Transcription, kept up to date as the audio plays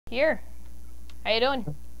Here. How you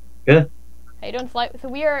doing? Good. How you doing, Sly? So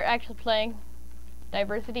we are actually playing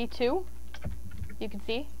Diversity 2. You can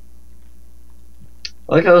see.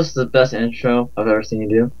 I like how this is the best intro I've ever seen you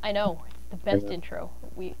do. I know. It's the best intro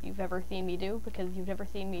you've ever seen me do because you've never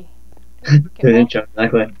seen me. Good intro,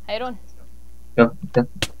 exactly. How you doing? Go, go.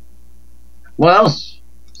 What else?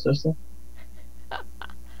 Seriously?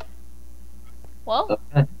 Well,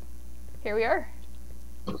 Okay. here we are.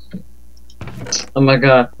 Oh my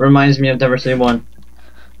god, reminds me of Diversity 1.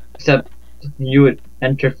 Except you would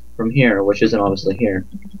enter from here, which isn't obviously here.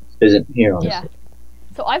 Isn't here, obviously.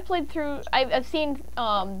 Yeah. So I've played through. I've seen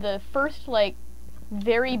the first like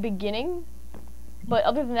very beginning, but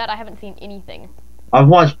other than that, I haven't seen anything. I've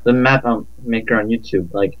watched the map maker on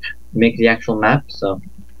YouTube, like make the actual map. So.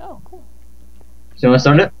 Oh, cool. So you want to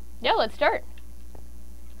start it? Yeah, let's start.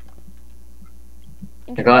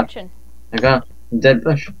 I got Introduction. a dead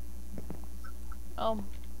bush. You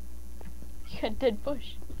got dead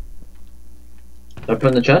bush. Did I put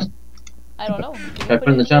in the chest? I don't know. Did I put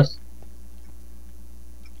in the chest?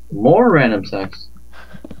 More random text.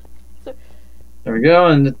 So, There we go,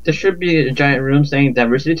 and there should be a giant room saying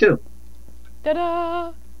Diversity 2.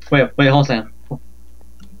 ta-da! Wait, hold on. Hold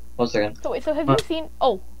a second. So wait, so have you seen?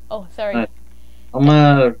 Oh, sorry. Alright. I'm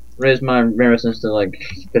gonna raise my resistance to like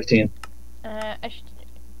 15. I should.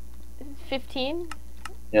 15.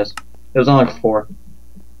 Yes. It was on like 4.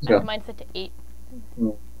 Let's go. Mine's set to 8.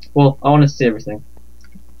 Well, I want to see everything.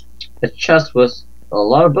 The chest was a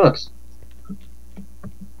lot of books.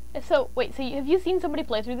 So wait, so have you seen somebody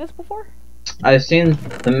play through this before? I've seen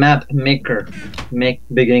the map maker make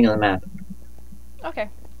the beginning of the map. Okay,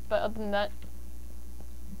 but other than that,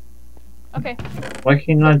 okay. Why can't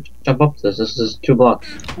you not jump up this? This is 2 blocks.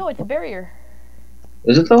 No, it's a barrier.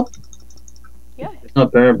 Is it though? Yeah. There's no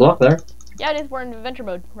barrier block there. Yeah, it is. We're in adventure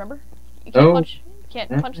mode. Remember? You can't punch. You can't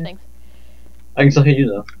punch things. I can still hit you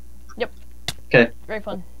though. Yep. Okay. Very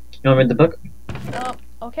fun. You want to read the book?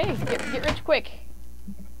 Okay. Get rich quick.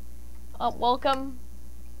 Welcome.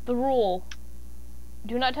 The rule.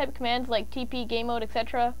 Do not type commands like TP, game mode,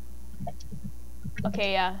 etc.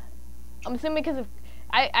 Okay, yeah. I'm assuming because of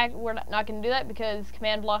we're not gonna do that because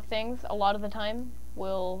command block things a lot of the time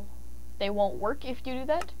they won't work if you do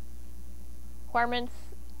that. Requirements: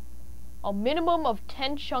 a minimum of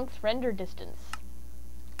 10 chunks render distance.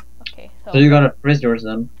 Okay, So you gotta raise yours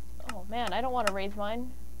then. Oh man, I don't want to raise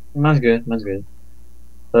mine. Mine's good. Vanilla.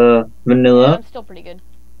 Yeah, I'm still pretty good.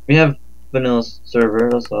 We have vanilla server.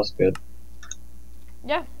 That's good.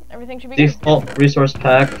 Yeah, everything should be Default good. resource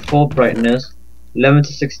pack, full brightness, 11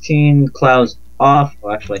 to 16, clouds off.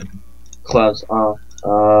 Well, actually, clouds off.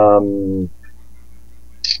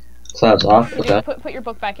 Clouds off. Okay. Put your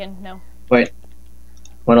book back in. No. Wait.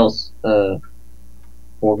 What else? 4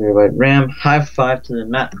 GB RAM. High five to the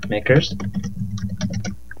map makers.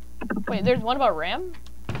 Wait, there's one about RAM?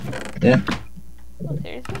 Yeah. Oh,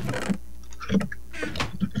 seriously?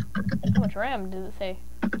 How much RAM does it say?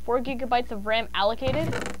 4 gigabytes of RAM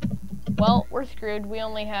allocated? Well, we're screwed. We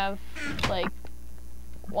only have, like,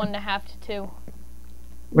 1.5 to 2.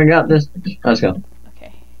 We got this. Let's go.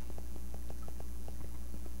 Okay.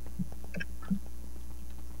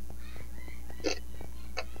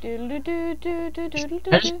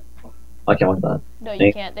 Doodle-doo-doo-doo-doo-doo-doo-doo. I can't want that. No,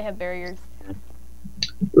 you can't. They have barriers. It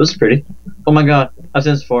was pretty. Oh my god. I've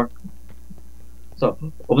seen this before. So,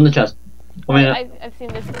 open the chest. I've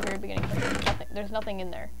seen this at the very beginning. But there's nothing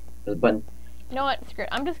in there. There's a button. You know what? Screw it.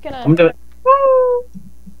 I'm just gonna... I'm doing it. Woo!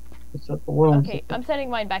 What's up the world? Okay, I'm setting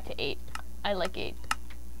mine back to 8. I like 8.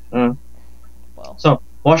 Well. So,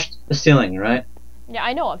 watch the ceiling, right? Yeah,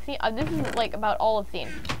 I know. I've seen... this is, like, about all I've seen.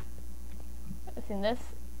 I've seen this.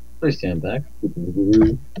 Please stand back.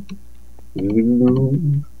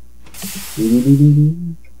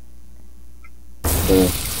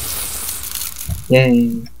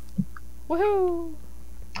 Yay. Woohoo!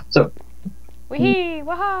 So. Wee-hee!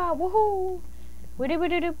 Waha! Woohoo!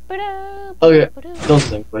 Okay, don't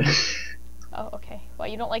sing, please. Oh, okay. Well,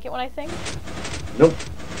 you don't like it when I sing? Nope.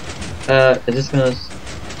 Is this gonna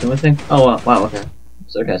do anything? Oh, wow, okay.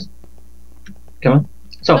 So, guys. Come on.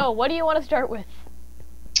 So. No, what do you want to start with?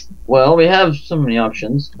 Well, we have so many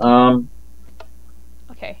options.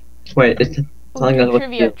 Okay. Wait, it's telling us what to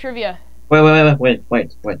do. Trivia. Wait.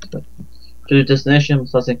 To the destination,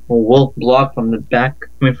 something will block from the back,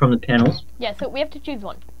 from the panels. Yeah, so we have to choose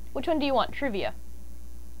one. Which one do you want? Trivia.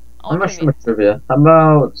 I'm not sure about trivia. How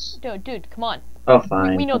about... No, dude, come on. Oh,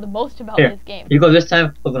 fine. We know the most about Here, this game. you go this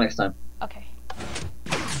time, we'll go next time. Okay.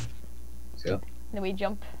 Let's go. Then we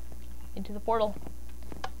jump into the portal.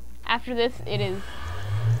 After this,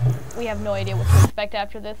 we have no idea what to expect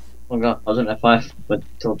after this. Oh god, I was in F5, but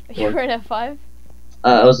till You were in F5?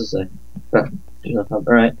 I was to say.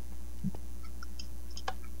 Alright.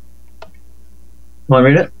 Want to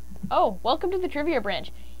read it? Oh, welcome to the trivia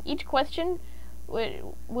branch. Each question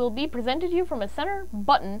will be presented to you from a center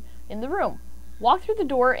button in the room. Walk through the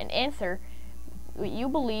door and answer what you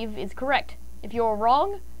believe is correct. If you're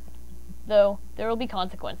wrong, though, there will be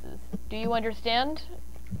consequences. Do you understand?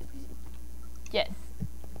 Yes,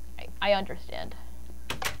 I understand.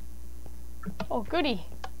 Oh, goody.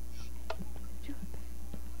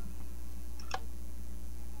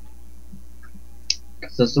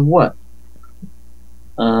 Consists of what?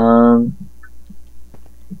 Oh,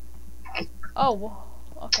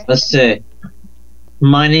 okay. Let's see.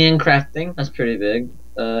 Mining and crafting. That's pretty big.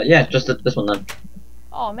 Yeah, just this one then.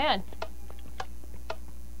 Oh, man.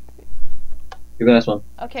 You got this one.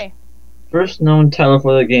 Okay. First known title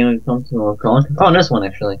for the game when it comes to North Colin. Oh, this one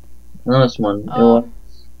actually. I know this one. It was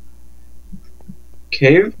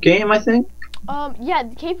Cave Game, I think. Yeah,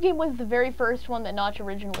 the Cave Game was the very first one that Notch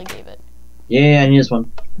originally gave it. Yeah, I knew this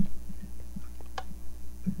one.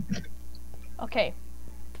 Okay.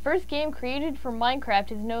 The first game created for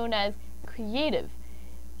Minecraft is known as Creative,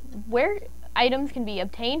 where items can be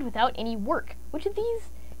obtained without any work. Which of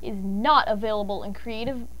these is not available in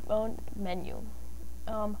Creative menu?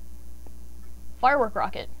 Firework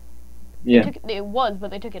Rocket. Yeah. It was,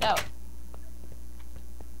 but they took it out.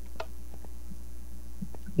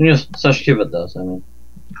 You just such cute with those, I mean.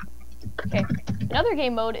 Okay. Another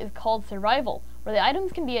game mode is called Survival, where the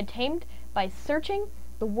items can be obtained by searching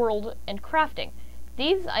the world and crafting.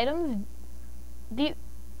 These items...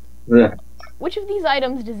 Yeah. Which of these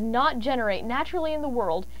items does not generate naturally in the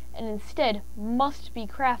world and instead must be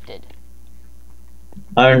crafted?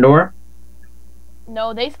 Iron Door?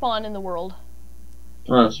 No, they spawn in the world.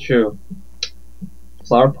 Oh, that's true.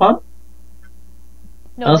 Flower Pot?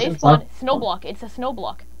 No, they spawn... Snow block. It's a snow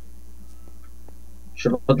block.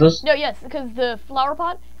 Should I put this? No, yes, because the flower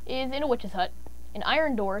pot is in a witch's hut. An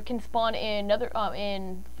iron door can spawn in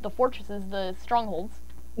in the fortresses, the strongholds.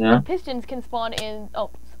 Yeah. Pistons can spawn in... Oh.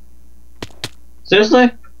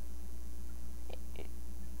 Seriously?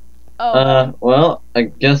 Oh. Well, I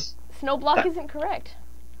guess... Snow block isn't correct.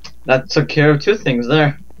 That took care of two things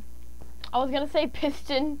there. I was gonna say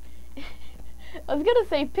piston... I was gonna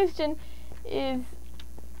say piston is...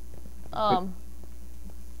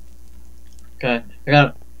 Okay,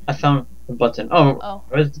 I found the button. Oh.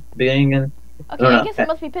 Where's the beginning again? Okay, I guess it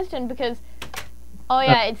must be piston because... Oh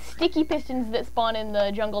yeah, it's sticky pistons that spawn in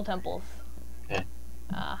the jungle temples. Okay.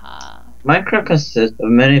 Aha. Minecraft consists of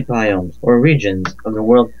many biomes, or regions, of the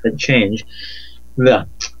world that change the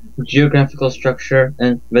geographical structure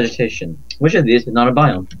and vegetation. Which of these is not a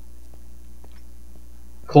biome?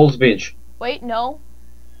 Coles Beach. Wait, no.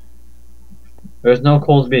 There's no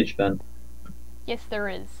Coles Beach, Ben. Yes, there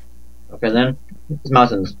is. Okay, then it's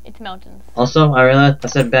mountains. It's mountains. Also, I realized I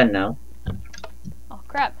said Ben now. Oh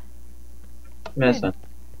crap. Yeah, that's fine.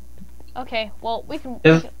 Okay, well we can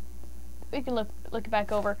look it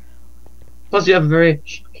back over. Plus, you have a very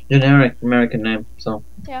generic American name, so.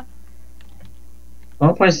 Yeah.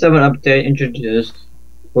 1.7 update introduced.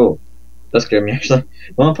 Oh, that scared me actually.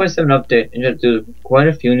 1.7 update introduced quite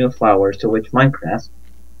a few new flowers to which Minecraft,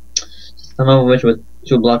 some of which with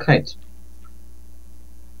 2-block height.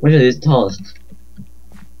 Which of these is tallest?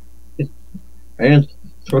 Right?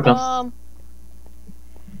 Work on.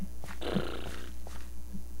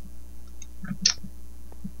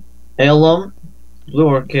 Alum, Blue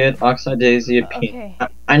Orchid, Oxide Daisy, Peony. Okay.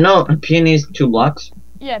 I know Peony's 2 blocks.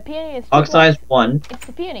 Yeah, peony is 2 Oxide's blocks. 1. It's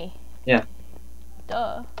the peony. Yeah.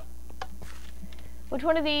 Duh. Which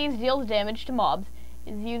one of these deals damage to mobs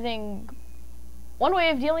is using... One way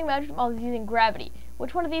of dealing damage to mobs is using gravity.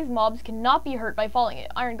 Which one of these mobs cannot be hurt by falling?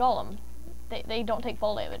 Iron Golem. They don't take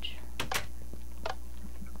fall damage.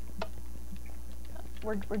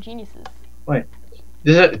 We're geniuses. Wait.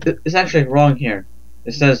 It's actually wrong here.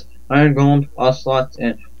 It says Iron Golem, Ocelots,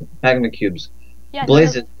 and Magma Cubes. Yeah,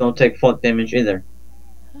 Blazes don't take fall damage either.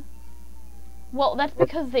 Well, that's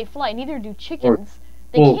because they fly. Neither do chickens.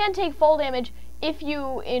 They can take fall damage if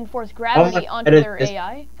you enforce gravity onto their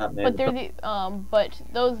AI. But they're the but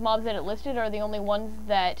those mobs that it listed are the only ones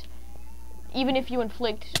that, even if you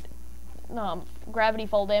inflict gravity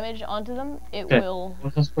fall damage onto them, it will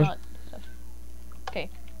not. Okay.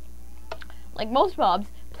 Like most mobs,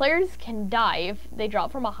 players can die if they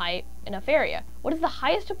drop from a height enough area. What is the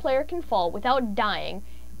highest a player can fall without dying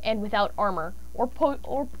and without armor or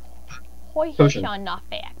poison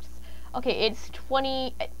effects? Okay, it's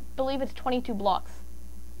 20. I believe it's 22 blocks.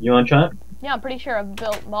 You want to try it? Yeah, I'm pretty sure I've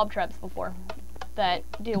built mob traps before that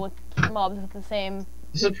deal with mobs with the same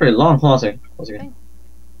This is pretty long. Hold on a second. Hold on a second.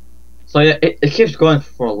 So yeah, it keeps going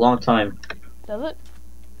for a long time. Does it?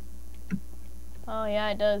 Oh yeah,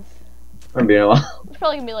 it does. It'll be a while. It's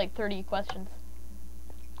probably gonna be like 30 questions.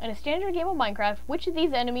 In a standard game of Minecraft, which of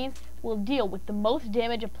these enemies will deal with the most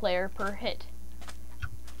damage a player per hit?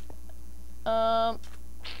 I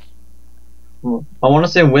want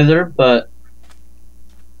to say Wither, but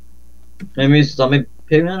maybe Zombie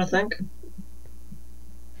Pigman, I think.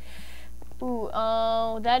 Ooh,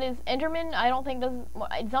 that is Enderman. I don't think does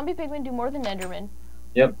Zombie Pigmen do more than Enderman.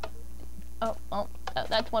 Yep. Oh, well,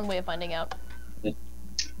 that's one way of finding out.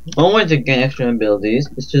 One way to gain extra abilities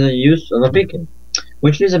is to the use of a beacon,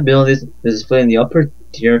 which of these abilities is displayed in the upper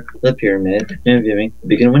tier of the pyramid when viewing the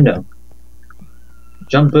beacon window.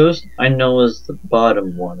 Jump boost, I know is the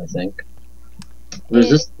bottom one, I think.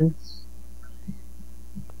 Resistance.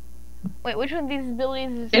 Wait, which one of these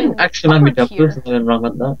abilities is It in actually might be upper jump tier? boost. I'm wrong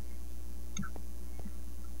about that.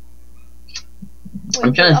 Wait,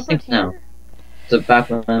 I'm trying to upper think tier? now. The back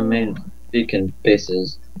of my main beacon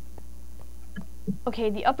bases. Okay,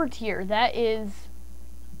 the upper tier. That is.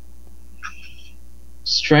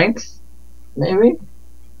 Strength, maybe.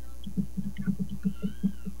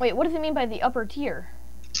 Wait, what does it mean by the upper tier?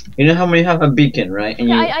 You know how many have a beacon, right? And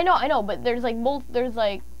Yeah, you I know, but there's like there's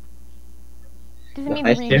like. Does it The mean the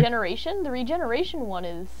highest tier? regeneration? The regeneration one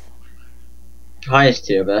is highest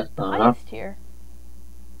tier, but highest tier.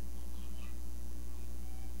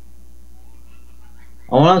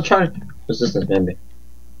 I want to try resistance, maybe.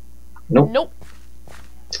 Nope. Nope.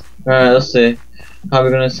 Alright, let's see. How are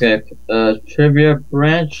we gonna escape? Trivia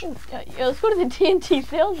branch. Ooh, yeah, let's go to the TNT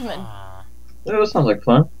salesman. Oh, that sounds like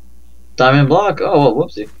fun. Diamond block. Oh, well,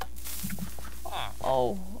 whoopsie.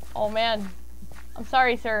 Oh man. I'm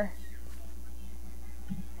sorry, sir.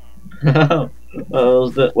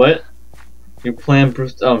 Was that what? You plan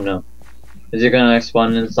Bruce? Oh no. Is he gonna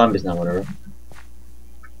spawn in zombies now? Whatever.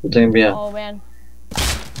 What's gonna be out? Oh man.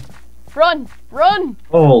 Run! Run!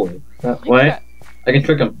 Holy crap! Holy Wait, crap. I can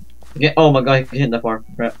trick him. Oh my god, he can hit that far.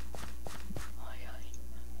 Crap. Oh my gosh.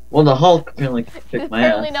 Well, the Hulk apparently kicked my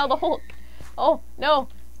Apparently ass. now the Hulk. Oh no!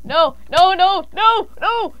 No! No! No! No!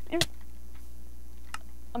 No!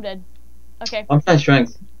 I'm dead. Okay. I'm trying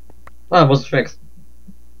strength. Oh, what's strength?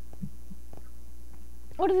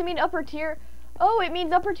 What does it mean upper tier? Oh, it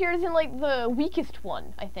means upper tier is in like the weakest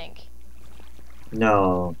one, I think.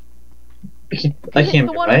 No. I can't It's be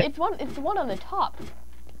the one. right. It's the one on the top.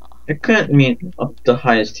 It couldn't mean up the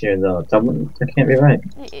highest tier though. That can't be right.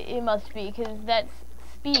 It must be because that's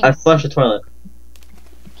speed. I flushed the toilet.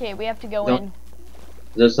 Okay, we have to go No. in.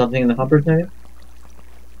 There's something in the hopper maybe?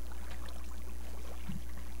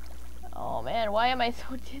 Oh man, why am I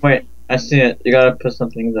so dizzy? Wait, I see it. You gotta put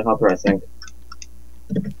something in the hopper, I think.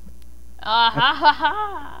 Ah ha ha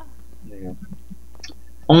ha! There you go.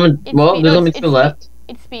 Well, speed. there's No, only it's two left.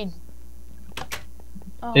 It's speed.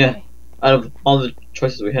 Oh, Yeah. okay. Out of all the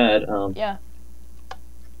choices we had, Yeah.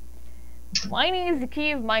 Mining is the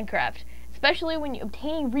key of Minecraft, especially when you're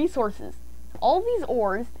obtaining resources. All of these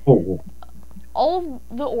ores, oh, all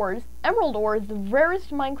of the ores, emerald ore is the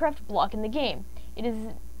rarest Minecraft block in the game.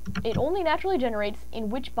 It only naturally generates in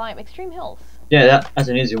which biome? Extreme Hills. yeah, that's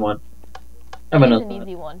an easy one. It Everyone is knows an that.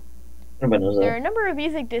 easy one. Everyone knows There are that. a number of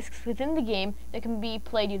music discs within the game that can be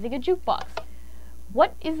played using a jukebox.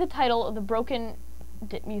 What is the title of the broken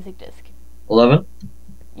music disc? 11?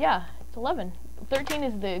 Yeah, it's 11. 13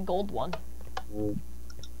 is the gold one.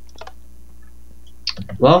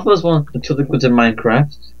 Lava is one of the two liquids in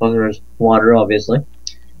Minecraft. Well, there's water, obviously.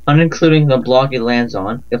 And including the block it lands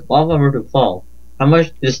on, if lava were to fall, how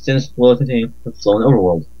much distance will it continue to flow in the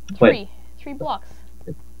overworld? Wait. 3 blocks.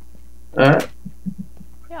 Alright.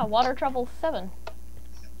 Yeah, water travels 7.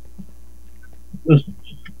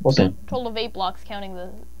 We'll see. Total of 8 blocks, counting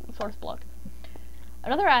the source block.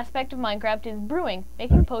 Another aspect of Minecraft is brewing,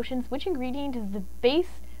 making potions. Which ingredient is the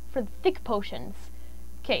base for thick potions?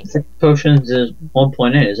 Okay. Thick potions is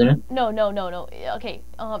 1.8, isn't it? No. Okay.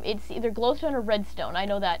 It's either glowstone or redstone. I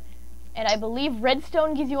know that, and I believe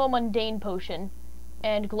redstone gives you a mundane potion,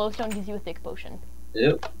 and glowstone gives you a thick potion.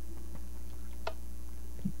 Yep.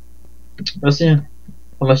 Let's see how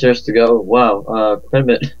much there's to go. Wow, quite a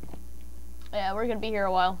bit. Yeah, we're gonna be here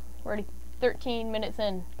a while. We're already 13 minutes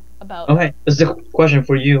in. About. Okay, this is a question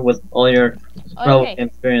for you with all your Okay.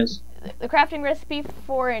 experience. The crafting recipe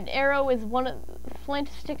for an arrow is 1 flint,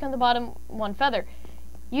 stick on the bottom, 1 feather.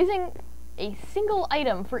 Using a single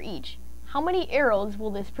item for each, how many arrows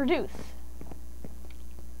will this produce?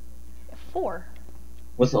 4.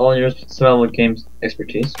 With all your survival games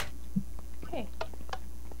expertise. Okay.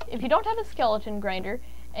 If you don't have a skeleton grinder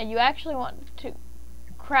and you actually want to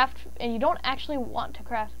craft, and you don't actually want to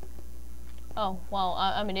craft. Oh, well,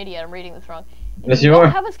 I'm an idiot. I'm reading this wrong. Yes, If you you don't are.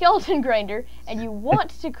 have a skeleton grinder, and you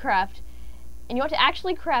want to craft, and you want to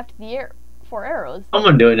actually craft the 4 arrows, I'm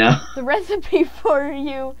gonna do it now. the recipe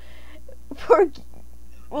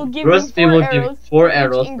will give The recipe you 4 will arrows, give 4 for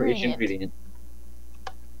arrows each for each ingredient.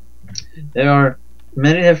 ingredient. There are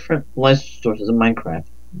many different light sources in Minecraft.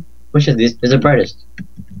 Which of these is the brightest?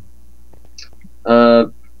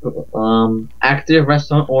 Active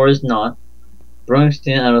redstone ore is not.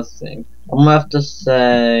 Bronstein, I don't think. I'm gonna have to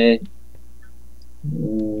say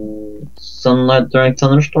sunlight during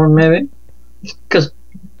thunderstorm, maybe. Because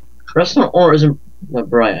redstone ore isn't that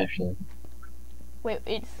bright, actually. Wait,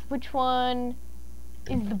 it's which one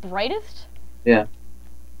is the brightest? Yeah.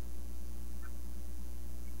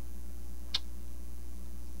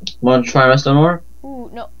 Wanna try redstone ore? Ooh,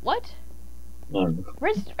 no, what? I don't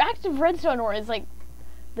know. Active redstone ore is like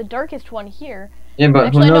the darkest one here. Yeah, but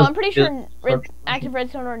Actually, who knows? no, I'm pretty sure active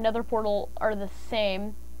redstone ore and nether portal are the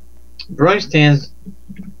same. Brewing stands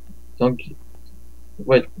don't.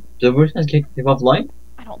 Wait, do brewing stands give off light?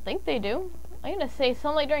 I don't think they do. I'm gonna say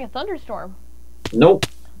sunlight during a thunderstorm. Nope.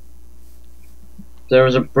 There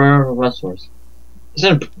was a burn of light source. This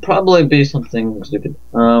would probably be something stupid.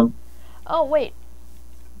 Oh wait.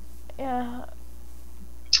 Yeah.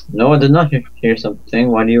 No, I did not hear something.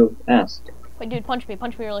 Why do you ask? Wait, dude, punch me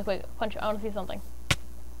really quick. Punch. I want to see something.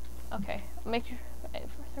 Okay. Make sure. For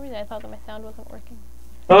some reason, I thought that my sound wasn't working.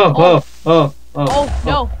 Oh Oh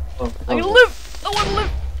no! oh, I'm gonna live. I want to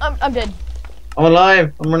live. I'm dead. I'm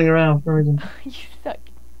alive. I'm running around for a reason. You suck.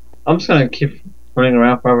 I'm just gonna keep running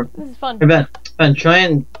around forever. This is fun. Hey Ben, try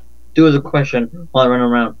and do the question while I run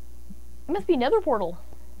around. It must be nether portal.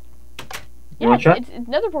 You wanna try? It's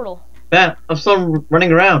nether portal. Ben, I'm still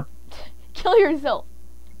running around. Kill yourself.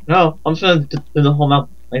 No, I'm just gonna do the whole map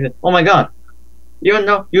like this. Oh my god. Even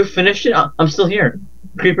though you finished it, I'm still here.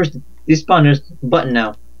 Creepers despawn. There's a button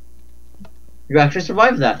now. You actually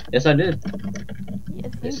survived that. Yes, I did.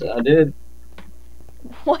 Yes, I did.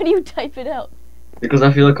 Why do you type it out? Because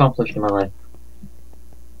I feel accomplished in my life.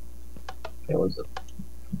 Okay, what's up?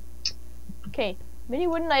 Okay, many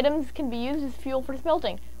wooden items can be used as fuel for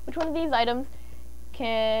smelting. Which one of these items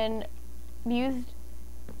can be used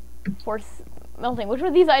for smelting? Which one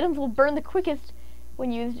of these items will burn the quickest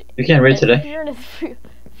when used? You can't read today.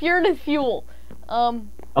 Furnace fuel.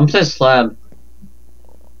 I'm saying slab.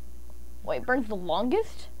 Wait, burns the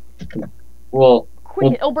longest? Well,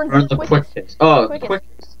 burns the quickest. Oh, quickest.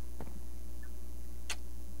 quickest.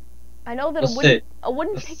 I know that Let's see. a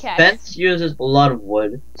wooden pickaxe. Fence uses a lot of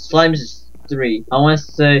wood. Slime uses 3. I want to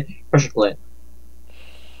say pressure plate.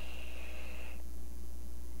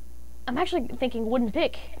 I'm actually thinking wooden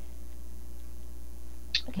pick.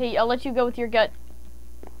 Okay, I'll let you go with your gut.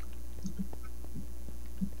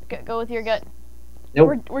 Go with your gut.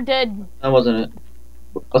 Nope. We're dead. That wasn't it.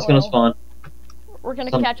 What's gonna spawn? We're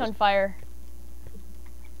gonna catch on fire.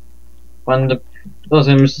 Find the. Oh, it's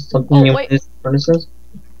gonna be something in these furnaces.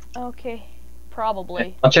 Okay,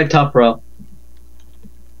 probably. I'll check top row.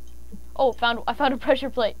 Oh, I found a pressure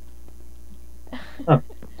plate. Oh,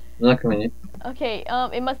 not convenient. Okay,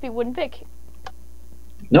 it must be wooden pick.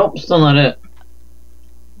 Nope, still not it.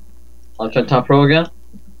 I'll check top row again.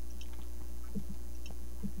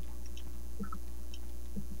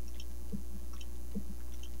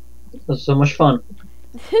 This is so much fun.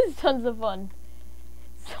 This is tons of fun.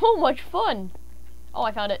 So much fun. Oh,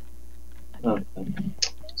 I found it. Okay.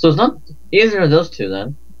 So it's not either of those two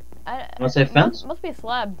then. I want to say fence? Must be a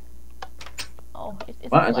slab. Oh, it's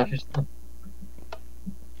What? a It's slab. actually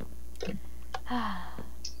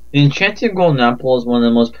the enchanted golden apple is one of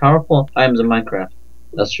the most powerful items in Minecraft.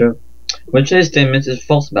 That's true. Which of these statements is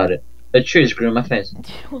false about it? A tree is grew in my face.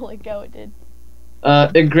 Holy cow, it did.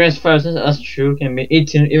 It grants fire resistance. That's true. Can be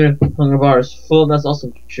eaten even if hunger bar is full. That's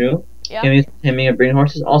also true. Yeah. Can be taming a breeding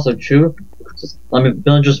horse is also true. Let me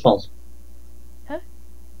villagers false. Huh?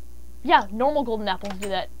 Yeah, normal golden apples do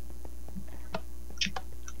that.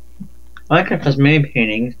 Minecraft has many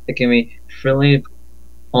paintings that can be freely.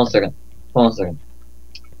 Hold on a second.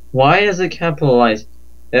 Why is it capitalized?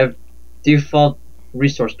 They have default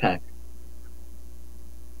resource pack.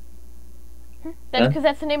 That's because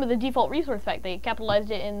that's the name of the default resource pack. They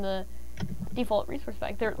capitalized it in the default resource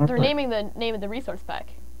pack. They're naming the name of the resource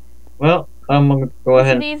pack. Well, I'm gonna go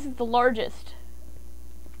ahead. Which of these is the largest?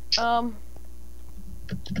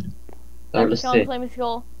 Let's see. Flaming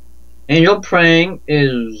Skull. Angel praying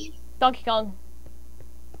is. Donkey Kong.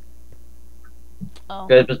 Oh.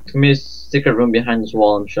 There's a secret room behind this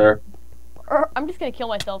wall, I'm sure. Or I'm just gonna kill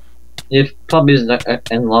myself. It probably is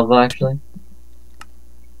in lava, actually.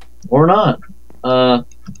 Or not.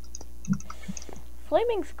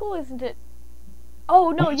 Flaming Skull, isn't it?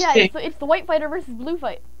 Oh no, yeah, it's the white fighter versus blue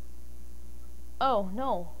fight. Oh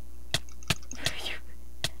no.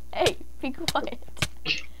 Hey, be quiet.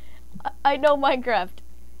 I know Minecraft.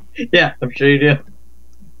 Yeah, I'm sure you do.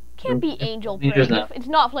 Can't be Angel Prey. It's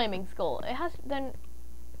not Flaming Skull. It has then.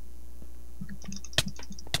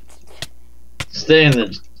 Stay in there.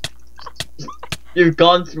 You've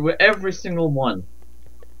gone through every single one.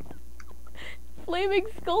 Flaming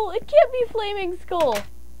Skull? It can't be Flaming Skull.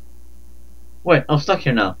 Wait, I'm stuck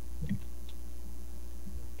here now.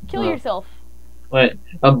 Kill yourself. Wait,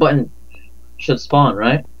 a button should spawn,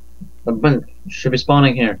 right? A button should be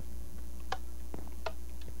spawning here.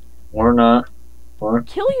 Or not. Or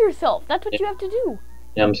kill yourself. That's what you have to do.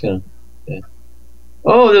 yeah, I'm just gonna. Yeah.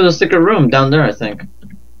 Oh, there's a secret room down there, I think.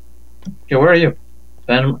 Okay, where are you?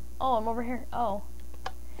 Phantom? Oh, I'm over here. Oh.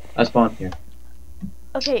 I spawned here.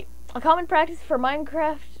 Okay, a common practice for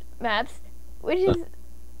Minecraft maps, which is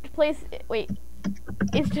to place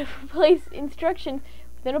instructions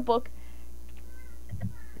within a book.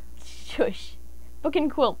 Shush. Book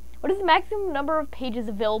and quill. What is the maximum number of pages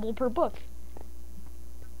available per book?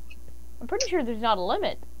 I'm pretty sure there's not a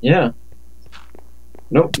limit. Yeah.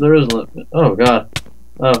 Nope, there is a limit. Oh god.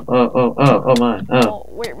 Oh my. Oh.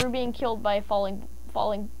 We're being killed by falling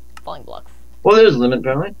blocks. Well, there's a limit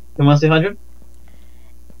apparently. You want to say 100?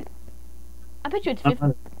 I bet you it's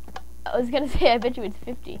 50. I was gonna say I bet you it's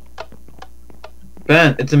 50.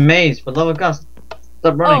 Ben, it's a maze. For love of God,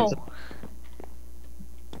 stop running. Oh.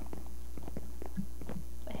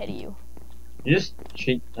 Ahead of you. You just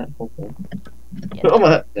cheat that whole thing. Yeah. Oh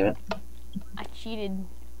my, damn it. I cheated.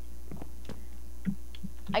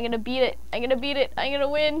 I'm gonna beat it. I'm gonna beat it. I'm gonna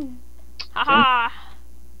win. Haha.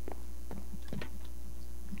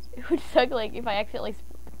 It would suck like if I accidentally.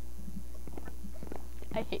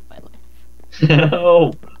 I hate my life.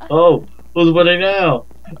 oh, who's winning now?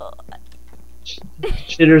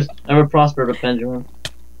 Cheaters never prosper, but Benjamin.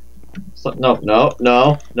 So, no.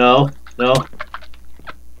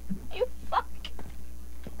 You fuck.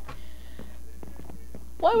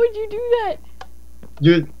 Why would you do that?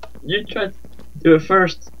 Dude, you tried to do it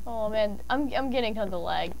first. Oh man, I'm getting tons of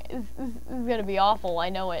lag. This is gonna be awful. I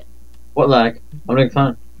know it. What lag? I'm doing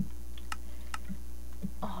fine.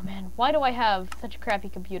 Oh man, why do I have such a crappy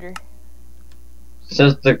computer?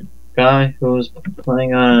 Says the guy who's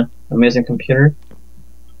playing on an amazing computer.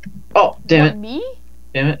 Oh, damn it. Me?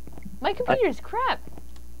 Damn it. My computer's crap.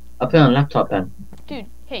 I'll play on a laptop then. Dude,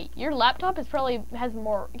 hey, your laptop has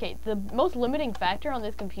more. Okay, the most limiting factor on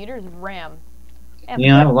this computer is RAM. I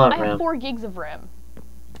have a lot of RAM. I have 4 gigs of RAM.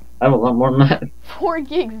 I have a lot more than that. 4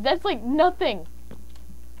 gigs? That's like nothing.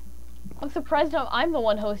 I'm surprised I'm the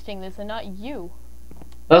one hosting this and not you.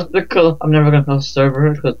 That's because I'm never gonna host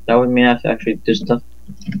servers, because that would mean I have to actually do stuff.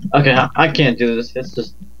 Okay, I can't do this. It's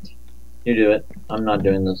just you do it. I'm not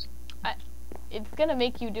doing this. It's gonna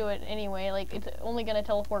make you do it anyway. Like it's only gonna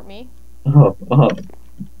teleport me. Oh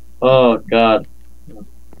God.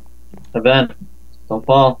 Ben, don't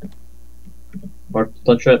fall. Or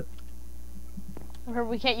don't trip. Remember,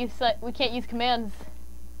 we can't use commands.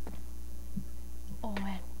 Oh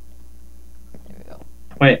man. There we go.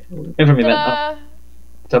 Wait for me, Ben. Oh.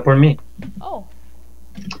 Teleport me. Oh.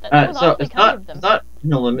 So it's not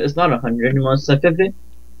no limit. It's not 100 anymore. It's like 50.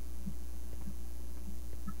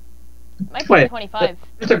 Might be 25.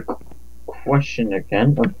 There's a question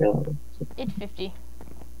again. Okay. It's 50.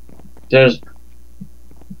 There's.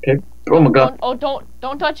 Okay. Oh my God.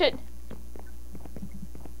 Don't touch it.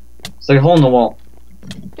 It's like a hole in the wall.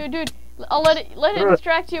 Dude, I'll let it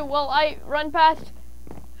distract you while I run past.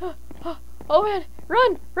 Oh man,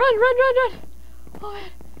 run! Oh man.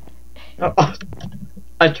 Oh,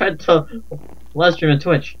 I tried to live stream on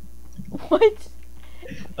Twitch. What?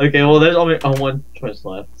 Okay, well there's only one choice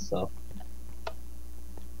left, so.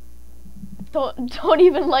 Don't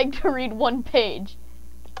even like to read one page.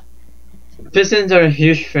 Pistons are a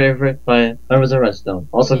huge favorite by Members of Redstone.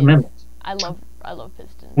 Also members. I love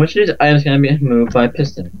pistons. Which of these items can be moved by a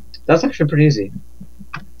piston? That's actually pretty easy.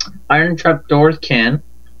 Iron trapdoors can.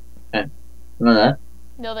 Okay. Know that?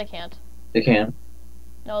 No, they can't. They can.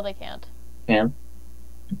 No, they can't. Can.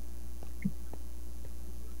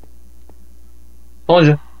 Told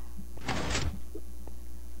you.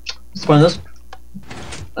 Spawn this.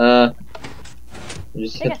 You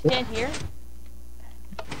just I think I stand here.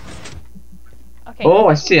 Okay. Oh,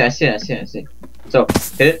 I see. So,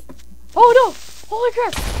 hit it. Oh no! Holy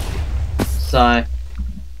crap! Sigh.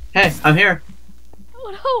 Hey, I'm here.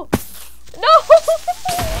 Oh no! No!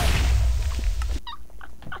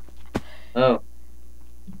 Oh.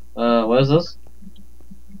 What is this?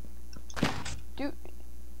 Dude.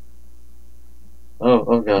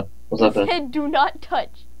 Oh god. What's It happening? said do not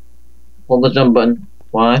touch. Hold the jump button.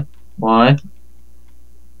 Why? Why?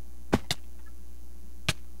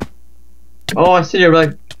 Oh, I see you're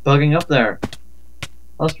like bugging up there.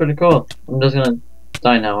 That's pretty cool. I'm just gonna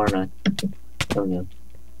die now, aren't I? Oh no.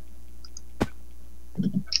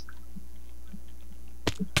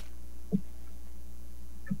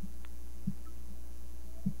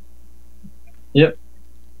 Yep.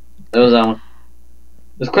 That was that one.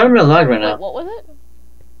 There's quite a bit of lag right Wait, now. what was it?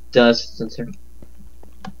 Dust sensor.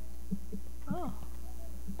 Oh.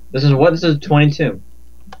 This is what? This is 22.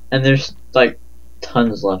 And there's like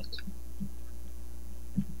tons left.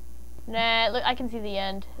 Nah, look, I can see the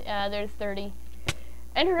end. There's 30.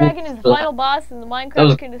 Ender Dragon is the Ooh, final boss, and the Minecraft That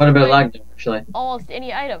was can quite a bit of destroy lag there, actually. almost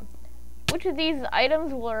any item. Which of these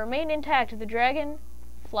items will remain intact if the dragon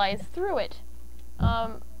flies through it?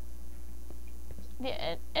 The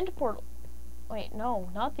end portal. Wait, no,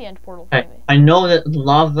 not the end portal. Hey, I know that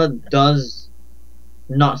lava does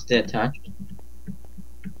not stay attached.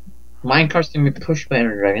 Minecarts can be pushed by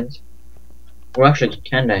Ender Dragons. Or actually,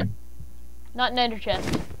 can they? Not an ender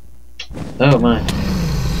chest. Oh my.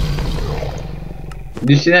 Did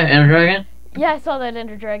you see that Ender Dragon? Yeah, I saw that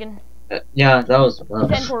ender dragon. Yeah, that was.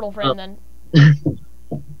 It's end portal friend then.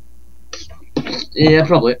 Yeah,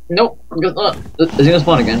 probably. Nope. Is he gonna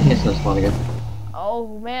spawn again? He's gonna spawn again.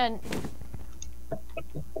 Oh man.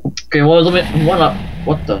 Okay, well, let me. One up.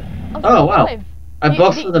 What the? I'm Oh, wow. alive. I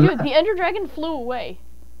buffed for the dude, map. the ender dragon flew away.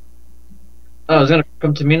 Oh, it's gonna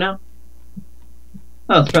come to me now?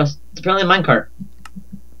 Oh, it's apparently a minecart.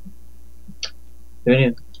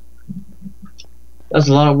 That's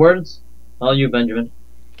a lot of words. All you, Benjamin.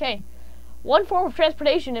 Okay. One form of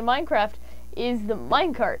transportation in Minecraft is the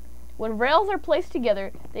minecart. When rails are placed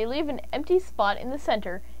together, they leave an empty spot in the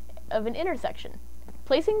center of an intersection.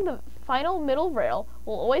 Placing the final middle rail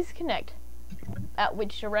will always connect at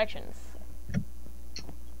which directions?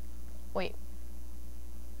 Wait.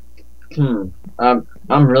 I'm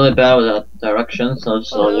really bad with that direction, so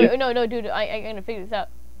No, dude, I'm gonna figure this out.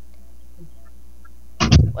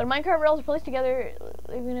 When minecart rails are placed together,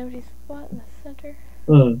 leave an empty spot in the center.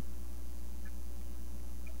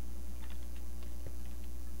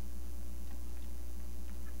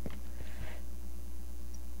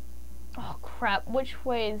 Oh crap! Which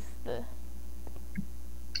way is the?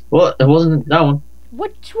 Well, it wasn't that one.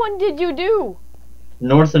 Which one did you do?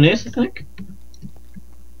 North and east, I think.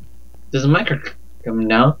 There's a minecart coming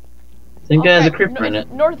down. I think it has a creeper in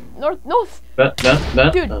it. North.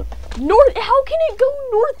 That. Dude, north. How can it go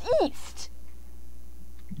northeast?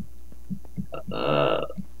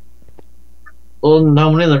 Well,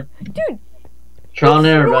 not one either. Dude, Trial and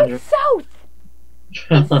error, Benjamin. north south.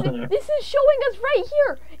 Trial and error. This is showing us right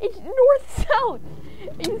here. It's north south.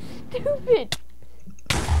 You stupid.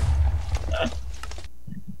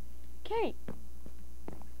 Okay.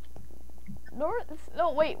 North.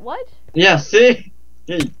 No, wait. What? Yeah, see?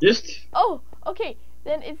 Yeah, just. Oh, okay.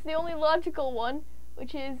 Then it's the only logical one,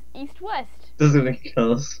 which is east-west. Doesn't make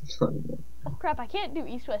sense. Oh crap! I can't do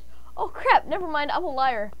east-west. Oh crap! Never mind. I'm a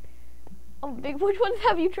liar. Oh, big. Which ones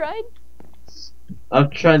have you tried? I've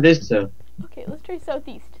tried this too. Okay, let's try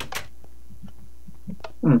southeast.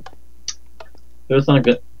 It's not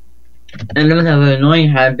good. Endermen have an annoying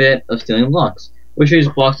habit of stealing blocks, which is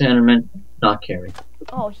blocks an Enderman not carry.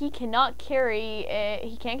 Oh, he cannot carry.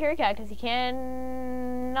 He can't carry cactus. He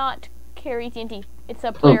cannot carry TNT. It's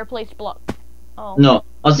a player-placed block. Oh. No,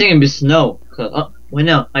 I was thinking it'd be snow. Wait,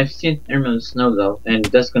 no, I've seen Endermen with snow though, and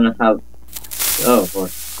that's gonna have. Oh, boy.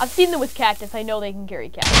 I've seen them with cactus. I know they can carry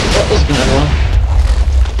cactus. Listen, everyone.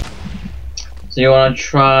 So you wanna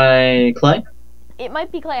try clay? It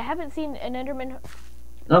might be clay. I haven't seen an Enderman.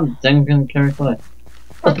 No, then we can carry clay.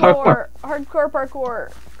 Parkour, hardcore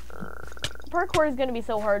parkour. Parkour is gonna be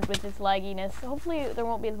so hard with this lagginess. Hopefully there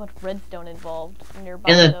won't be as much redstone involved nearby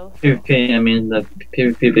And though. the PvP, I mean, the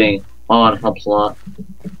PvP being on helps a lot.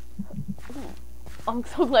 I'm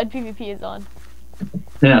so glad PvP is on.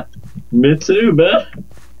 Yeah. Me too, man.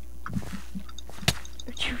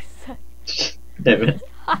 Damn it.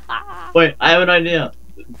 Wait, I have an idea.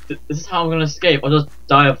 This is how I'm gonna escape. I'll just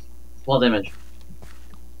die of fall damage.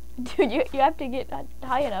 Dude, you have to get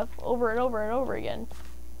high enough over and over and over again.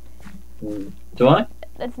 Do I?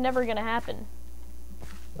 That's never gonna happen.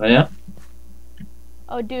 Oh yeah?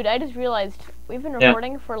 Oh dude, I just realized we've been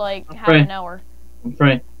recording for like half free. an hour. I'm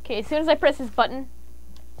free. Okay, as soon as I press this button,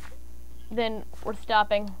 then we're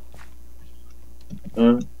stopping.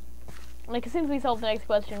 Like as soon as we solve the next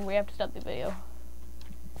question, we have to stop the video.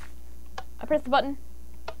 I press the button.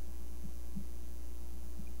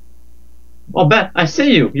 Oh, Ben, I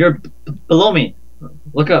see you. You're below me.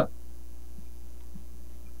 Look up.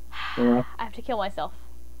 Yeah. I have to kill myself.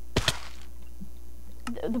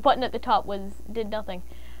 The button at the top did nothing.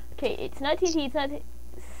 Okay, it's not TT, it's not...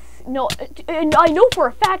 No, and I know for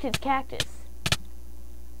a fact it's cactus.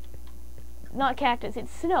 Not cactus,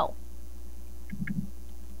 it's snow.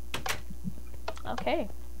 Okay.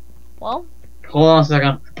 Well, Hold on a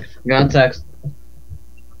second. Got a text.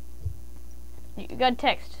 you got a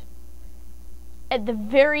text. At the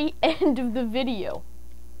very end of the video,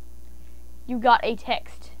 you got a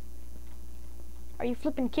text. Are you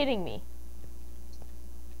flippin' kidding me?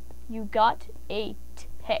 You got a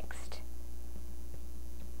text.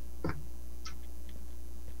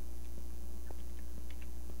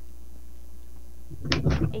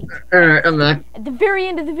 Alright, I'm back. At the very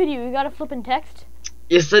end of the video, you got a flippin' text?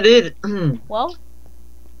 Yes, I did. Well,